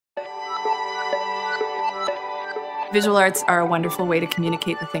Visual arts are a wonderful way to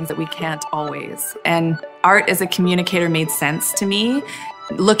communicate the things that we can't always. And art as a communicator made sense to me.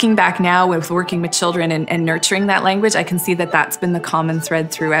 Looking back now with working with children and nurturing that language, I can see that that's been the common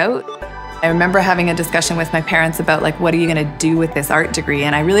thread throughout. I remember having a discussion with my parents about like, what are you gonna do with this art degree?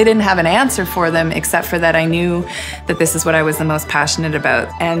 And I really didn't have an answer for them, except for that I knew that this is what I was the most passionate about.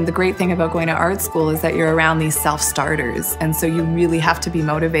 And the great thing about going to art school is that you're around these self-starters. And so you really have to be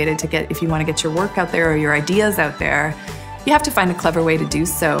motivated to get, if you wanna get your work out there or your ideas out there, you have to find a clever way to do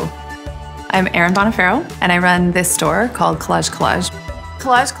so. I'm Erin Boniferro, and I run this store called Collage Collage.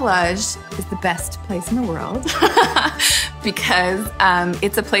 Collage Collage is the best place in the world because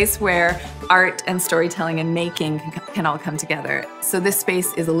it's a place where art and storytelling and making can all come together. So this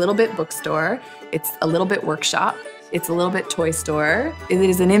space is a little bit bookstore, it's a little bit workshop, it's a little bit toy store. It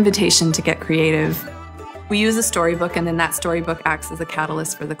is an invitation to get creative. We use a storybook, and then that storybook acts as a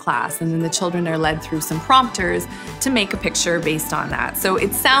catalyst for the class, and then the children are led through some prompters to make a picture based on that. So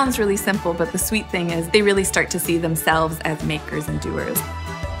it sounds really simple, but the sweet thing is they really start to see themselves as makers and doers.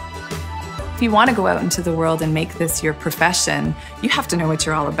 If you want to go out into the world and make this your profession, you have to know what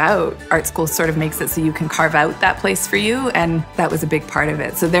you're all about. Art school sort of makes it so you can carve out that place for you, and that was a big part of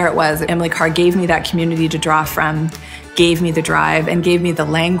it. So there it was. Emily Carr gave me that community to draw from, gave me the drive, and gave me the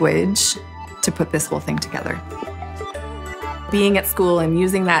language to put this whole thing together. Being at school and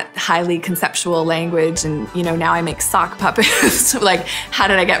using that highly conceptual language, and you know, now I make sock puppets. Like, how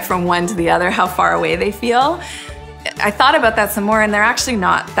did I get from one to the other? How far away they feel? I thought about that some more, and they're actually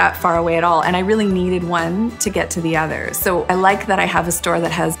not that far away at all, and I really needed one to get to the other. So I like that I have a store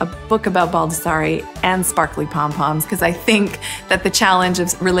that has a book about Baldessari and sparkly pom-poms, because I think that the challenge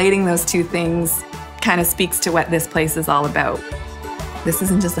of relating those two things kind of speaks to what this place is all about. This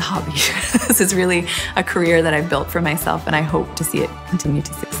isn't just a hobby. This is really a career that I've built for myself, and I hope to see it continue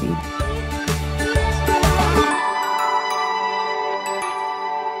to succeed.